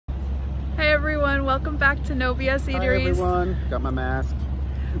everyone, welcome back to No BS Eateries. Hi everyone, got my mask.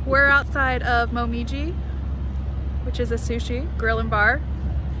 We're outside of Momiji, which is a sushi grill and bar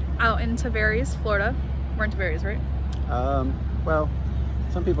out in Tavares, Florida. We're in Tavares, right? Well,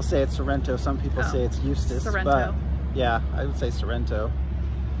 some people say it's Sorrento, some people say it's Eustis. Sorrento. But yeah, I would say Sorrento.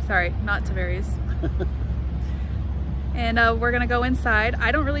 Sorry, not Tavares. And we're gonna go inside.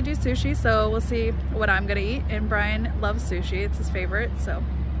 I don't really do sushi, so we'll see what I'm gonna eat. And Brian loves sushi, it's his favorite, so.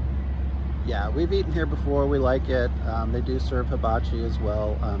 Yeah, we've eaten here before, we like it. They do serve hibachi as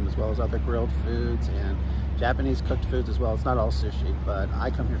well as other grilled foods and Japanese cooked foods as well. It's not all sushi, but I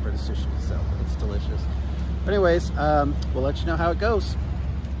come here for the sushi, so it's delicious. But anyways, we'll let you know how it goes.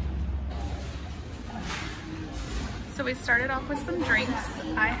 So we started off with some drinks.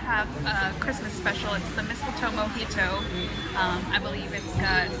 I have a Christmas special. It's the mistletoe mojito. I believe it's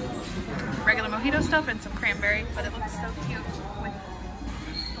got regular mojito stuff and some cranberry, but it looks so cute with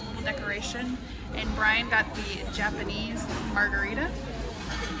the little decoration. And Brian got the Japanese margarita.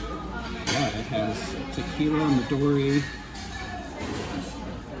 Yeah, it has tequila, Midori.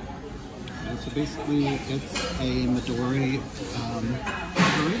 And so basically it's a Midori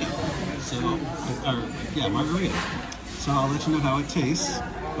margarita. So, margarita. So I'll let you know how it tastes,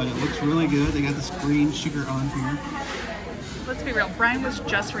 but it looks really good. They got this green sugar on here. Let's be real, Brian was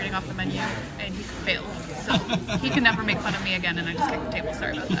just reading off the menu and he failed. So he can never make fun of me again, and I just kicked the table.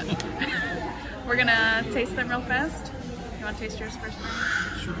 Sorry about that. We're gonna taste them real fast. You wanna taste yours first, Brian?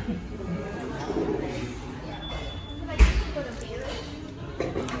 Sure.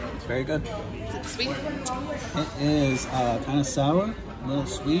 It's very good. Is it sweet? It is kind of sour, a little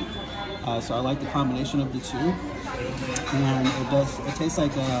sweet. So I like the combination of the two. And it tastes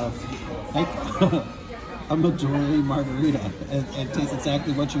like a Midori margarita. It tastes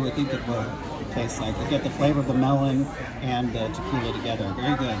exactly what you would think it would taste like. You get the flavor of the melon and the tequila together.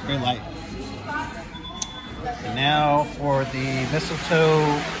 Very good, very light. And now for the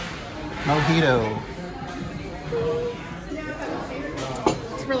mistletoe mojito.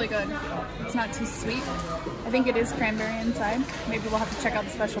 It's really good. It's not too sweet. I think it is cranberry inside. Maybe we'll have to check out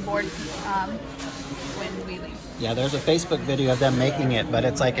the special board when we leave. Yeah, there's a Facebook video of them making it, but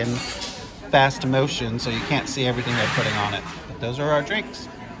it's like in fast motion, so you can't see everything they're putting on it. But those are our drinks.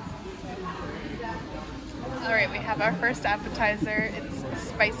 All right, we have our first appetizer. It's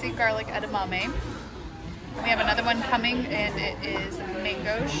spicy garlic edamame. We have another one coming, and it is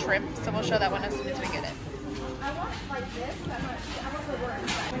mango shrimp, so we'll show that one as soon as we get it.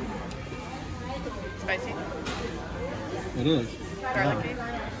 Spicy? It is. Garlicky?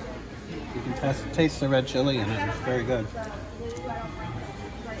 Yeah. You can taste the red chili in it. It's very good.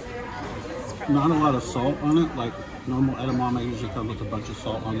 Not a lot of salt on it. Like normal edamame usually comes with a bunch of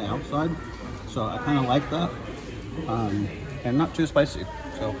salt on the outside. So I kind of like that. And not too spicy.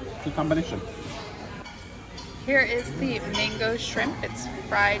 So good combination. Here is the mango shrimp. It's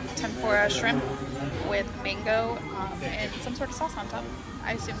fried tempura shrimp with mango and some sort of sauce on top.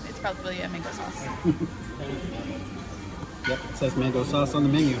 I assume it's probably a mango sauce. Yep, it says mango sauce on the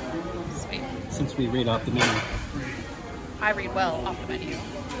menu. Sweet. Since we read off the menu. I read well off the menu.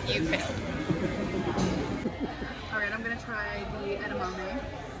 You failed. Alright, I'm going to try the edamame.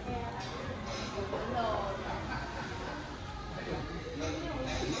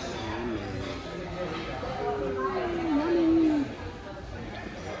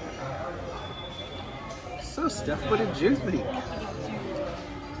 So, Steph, what did you think?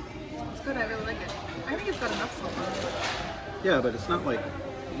 It's good, I really like it. I think it's got enough salt on it. Yeah, but it's not like,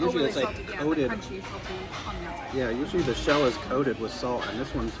 usually it's like salty, coated. Yeah, crunchy, salty on the outside. Yeah, usually the shell is coated with salt, and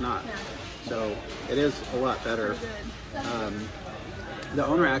this one's not. Yeah. So it is a lot better. The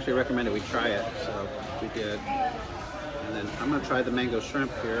owner actually recommended we try it, so we did. And then I'm gonna try the mango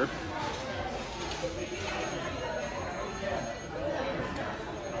shrimp here.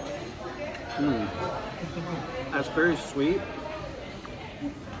 That's very sweet,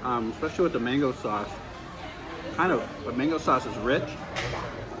 especially with the mango sauce. The mango sauce is rich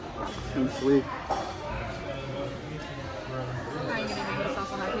and sweet. I ain't getting mango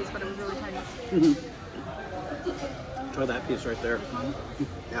sauce on that piece, but it was really tiny. Try that piece right there.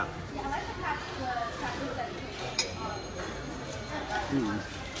 Yeah.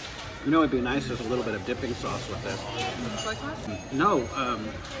 You know, it'd be nice is a little bit of dipping sauce with this. Soy sauce? No,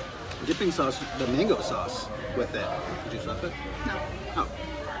 dipping sauce, the mango sauce with it. Did you stuff it? No. Oh.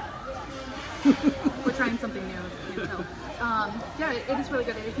 We're trying something new, if you can tell. Yeah, it is really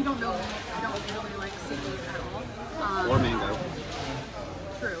good. If you don't know me, I don't really like seafood at all. Or mango.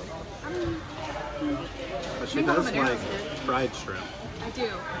 True. But she does like fried shrimp. I do.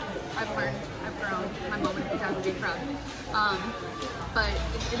 I've learned. I've grown. My moment of time to be proud. But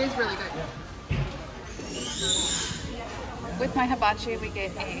it is really good. With my hibachi,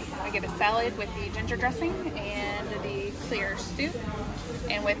 I get a salad with the ginger dressing and the clear soup.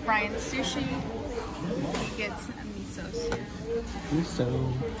 And with Brian's sushi, he gets a miso soup.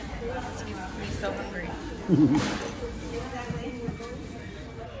 Miso. He's so hungry.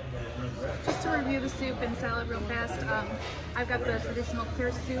 Just to review the soup and salad real fast, I've got the traditional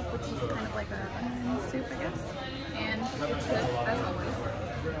clear soup, which is kind of like a onion soup, I guess. And it's good, as always.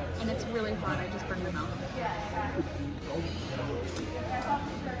 And it's really hot, I just burned my mouth.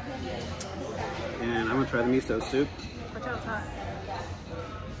 And I'm gonna try the miso soup. Watch out, it's hot.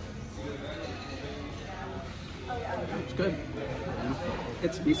 It's good. Yeah.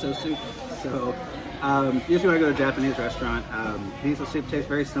 It's miso soup. So usually when I go to a Japanese restaurant, miso soup tastes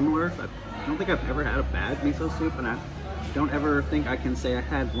very similar, but I don't think I've ever had a bad miso soup, and I don't ever think I can say I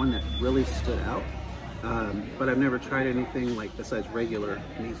had one that really stood out. But I've never tried anything like besides regular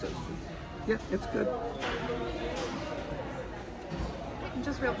miso soup. Yeah, it's good.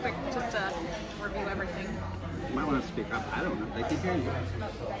 Just real quick, just to review everything. You might want to speak up. I don't know. They can hear you.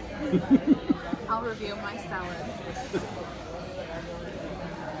 I'll review my salad.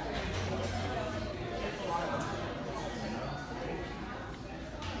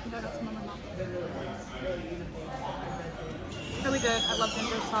 Really good. I love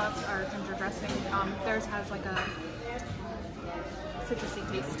ginger sauce or ginger dressing. Theirs has like a citrusy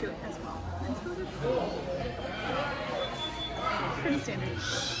taste to it as well. It's really good. Pretty standard.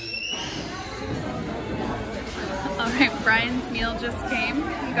 Alright, Brian's meal just came.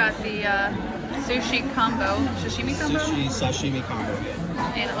 He got the sushi combo, sashimi combo? Sashimi combo.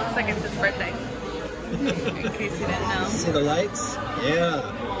 And it looks like it's his birthday. In case you didn't know. See the lights? Yeah.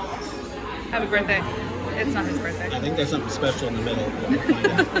 Happy birthday. It's not his birthday. I think there's something special in the middle.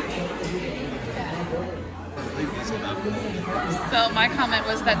 So my comment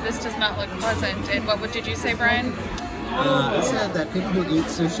was that this does not look pleasant. And what did you say, Brian? I said that people who eat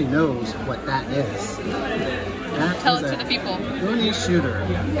sushi knows what that is. Tell it to the people. Uni shooter.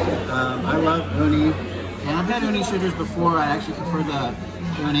 I love uni. And I've had uni shooters before. I actually prefer the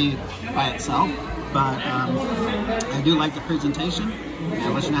uni by itself. But I do like the presentation.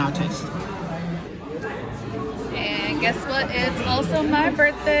 I'll let you know how it tastes. And guess what? It's also my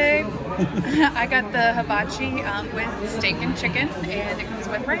birthday. I got the hibachi with steak and chicken. And it comes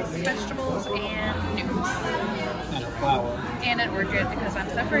with rice, vegetables, and noodles. And a flour. And an orchid because I'm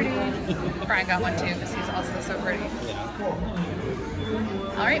so pretty. Brian got one too because he's also so pretty.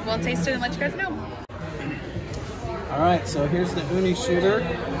 Yeah. Alright, we'll taste it and let you guys know. Alright, so here's the uni shooter.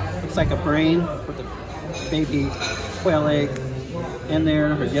 Looks like a brain with a baby quail egg in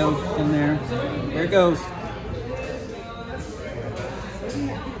there, her yolk in there. There it goes.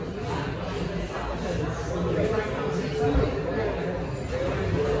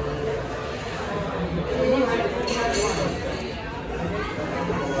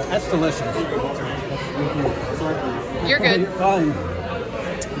 That's delicious. You're good. You're fine.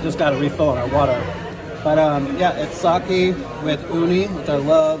 We just got to refill on our water. But yeah, it's sake with uni, which I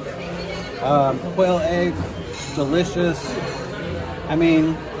love. Quail egg, delicious. I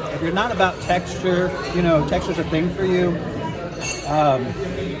mean, if you're not about texture, you know, texture's a thing for you.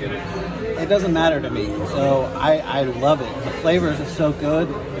 It doesn't matter to me. So I love it. The flavors are so good.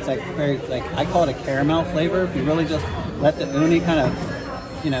 It's like very, like, I call it a caramel flavor. If you really just let the uni kind of,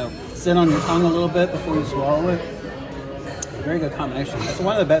 you know, sit on your tongue a little bit before you swallow it. Very good combination. It's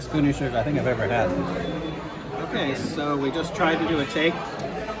one of the best uni shooters I think I've ever had. Okay, so we just tried to do a take.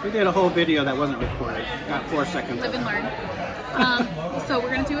 We did a whole video that wasn't recorded. Got 4 seconds. Live and learn. So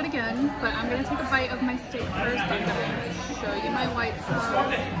we're going to do it again, but I'm going to take a bite of my steak first. I'm going to show you my white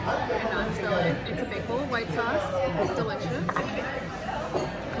sauce and not spill it. It's a big bowl of white sauce. It's delicious.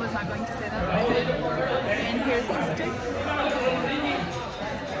 I was not going to say that, but I did. And here's the steak.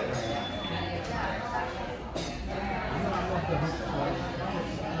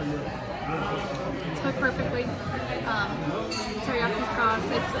 It's cooked perfectly. Teriyaki sauce.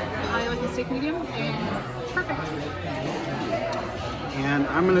 I like the steak medium, and it's perfect. And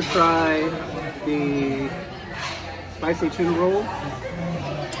I'm gonna try the spicy tuna roll.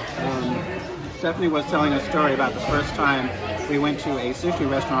 Stephanie was telling a story about the first time we went to a sushi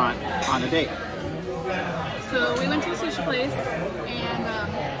restaurant on a date. So we went to a sushi place, and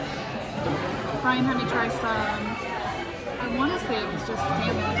Brian had me try some, I want to say it was just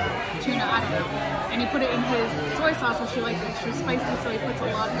salmon, tuna, I don't know. And he put it in his soy sauce, which he likes extra spicy, so he puts a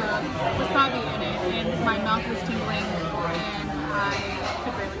lot of wasabi in it, and my mouth was tingling, and I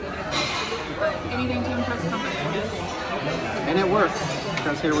could barely eat it. But anything to impress somebody, I guess. And it works,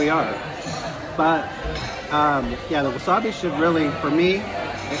 because here we are. But yeah, the wasabi should really, for me,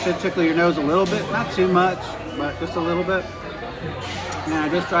 It should tickle your nose a little bit, not too much, but just a little bit. And I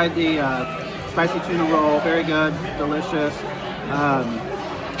just tried the spicy tuna roll, very good, delicious.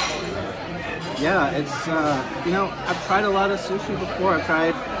 Yeah, it's, you know, I've tried a lot of sushi before. I've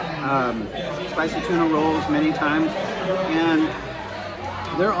tried spicy tuna rolls many times, and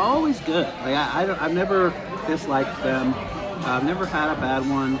they're always good. Like I've never disliked them. I've never had a bad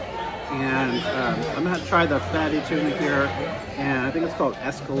one. And I'm gonna try the fatty tuna here, and I think it's called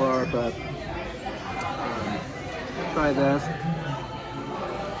Escalar, but try this.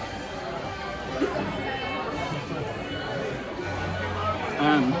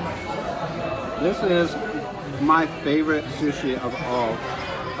 And this is my favorite sushi of all.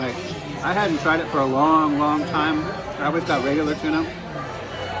 Like, I hadn't tried it for a long, long time. I always got regular tuna,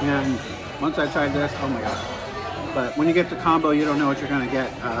 and once I tried this, oh my god. But when you get the combo, you don't know what you're gonna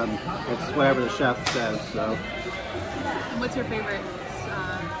get. It's whatever the chef says, so. And what's your favorite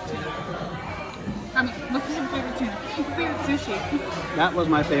tuna? I mean, what's your favorite tuna? Your favorite sushi? That was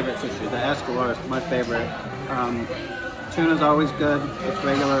my favorite sushi. The Escalar is my favorite. Tuna's always good. It's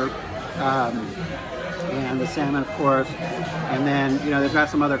regular. And the salmon, of course. And then, you know, they've got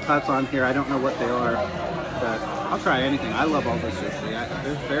some other cuts on here. I don't know what they are, but I'll try anything. I love all the sushi.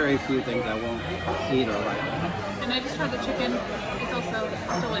 There's very few things I won't eat or like. And I just tried the chicken. It's also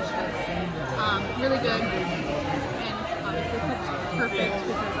delicious. Really good. And obviously cooked perfect,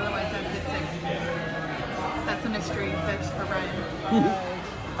 because otherwise I'd get sick. That's a mystery fix for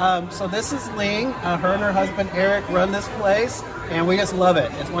Brian. So this is Ling. Her and her husband Eric run this place, and we just love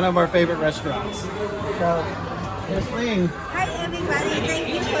it. It's one of our favorite restaurants. So here's Ling. Hi everybody, thank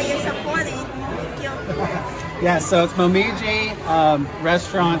you for your supporting. Thank you. Yeah, so it's Momiji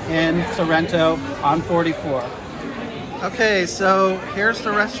restaurant in Sorrento on 44. Okay, so here's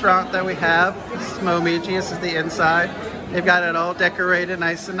the restaurant that we have. This is Momiji. This is the inside. They've got it all decorated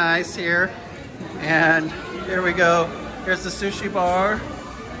nice and nice here. And here we go. Here's the sushi bar.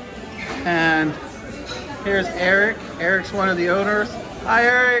 And here's Eric. Eric's one of the owners. Hi,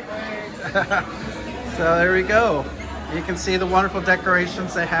 Eric. So there we go. You can see the wonderful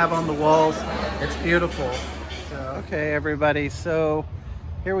decorations they have on the walls. It's beautiful. So, okay, everybody. So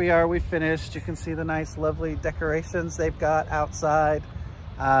here we are. We finished. You can see the nice, lovely decorations they've got outside.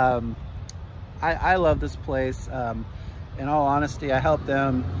 I love this place. In all honesty, I helped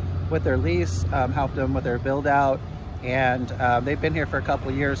them with their lease, helped them with their build out. And they've been here for a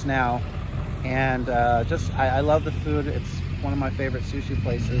couple years now, and I love the food. It's one of my favorite sushi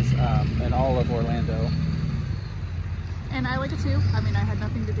places in all of Orlando. And I like it too. I mean, I had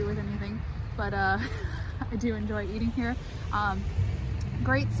nothing to do with anything, but I do enjoy eating here.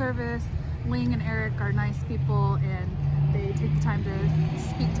 Great service. Ling and Eric are nice people, and they take the time to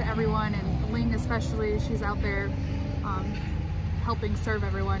speak to everyone, and Ling especially, she's out there helping serve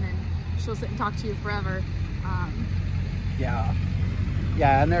everyone, and she'll sit and talk to you forever.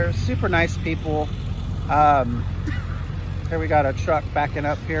 Yeah, and they're super nice people. Here we got a truck backing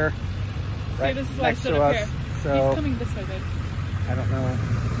up here right next to us. So he's coming this way, babe. I don't know.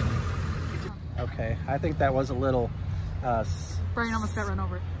 Okay, I think that was a little Brian almost got run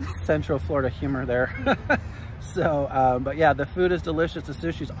over. Central Florida humor there. So, but yeah, the food is delicious. The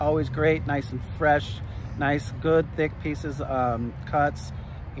sushi's always great, nice and fresh, nice, good, thick pieces, cuts,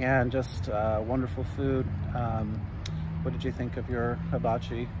 and just wonderful food. What did you think of your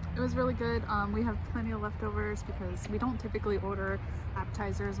hibachi? It was really good. We have plenty of leftovers because we don't typically order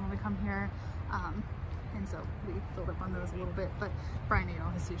appetizers when we come here. And so we filled up on those a little bit, but Brian ate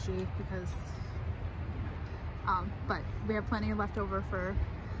all his sushi because, but we have plenty left over for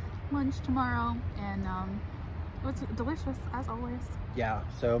lunch tomorrow, and it was delicious as always. Yeah,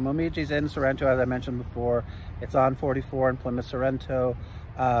 so Momiji's in Sorrento, as I mentioned before. It's on 44 in Plymouth, Sorrento.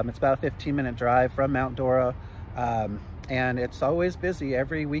 It's about a 15-minute drive from Mount Dora. And it's always busy.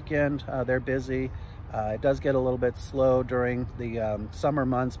 Every weekend they're busy. It does get a little bit slow during the summer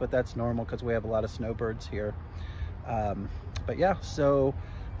months, but that's normal because we have a lot of snowbirds here. But yeah, so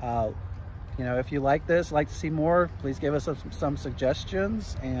you know, if you like this, like to see more, please give us some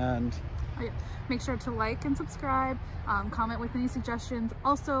suggestions, and make sure to like and subscribe, comment with any suggestions.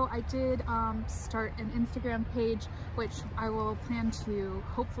 Also, I did start an Instagram page, which I will plan to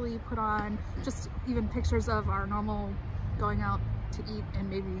hopefully put on just even pictures of our normal going out to eat, and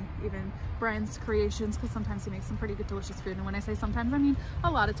maybe even Brian's creations, because sometimes he makes some pretty good delicious food. And when I say sometimes, I mean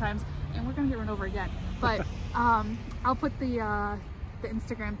a lot of times, and we're gonna get run over again. But I'll put the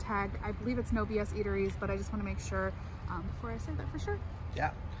Instagram tag. I believe it's No BS Eateries, but I just want to make sure before I say that for sure.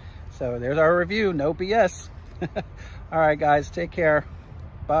 Yeah, so there's our review, No BS. All right guys, take care,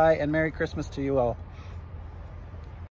 bye, and Merry Christmas to you all.